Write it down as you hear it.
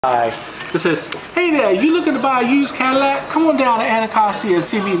It says, "Hey there, you looking to buy a used Cadillac? Come on down to Anacostia and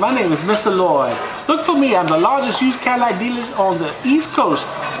see me. My name is Mr. Lloyd. Look for me. I'm the largest used Cadillac dealer on the East Coast.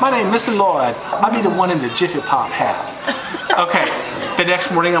 My name is Mr. Lloyd. I'll be the one in the Jiffy Pop hat." Okay, the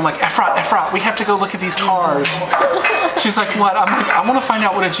next morning I'm like, Efrat, we have to go look at these cars. She's like, what? I'm like, I want to find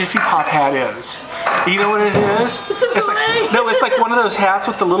out what a Jiffy Pop hat is. You know what it is? It's like, no, it's like one of those hats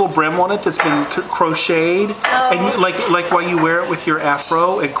with the little brim on it that's been crocheted, and you, like while you wear it with your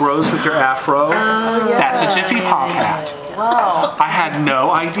afro, it grows with your afro. yeah. That's a Jiffy Pop hat. Wow. I had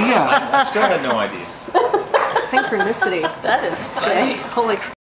no idea. I still had no idea. Synchronicity. That is funny. Holy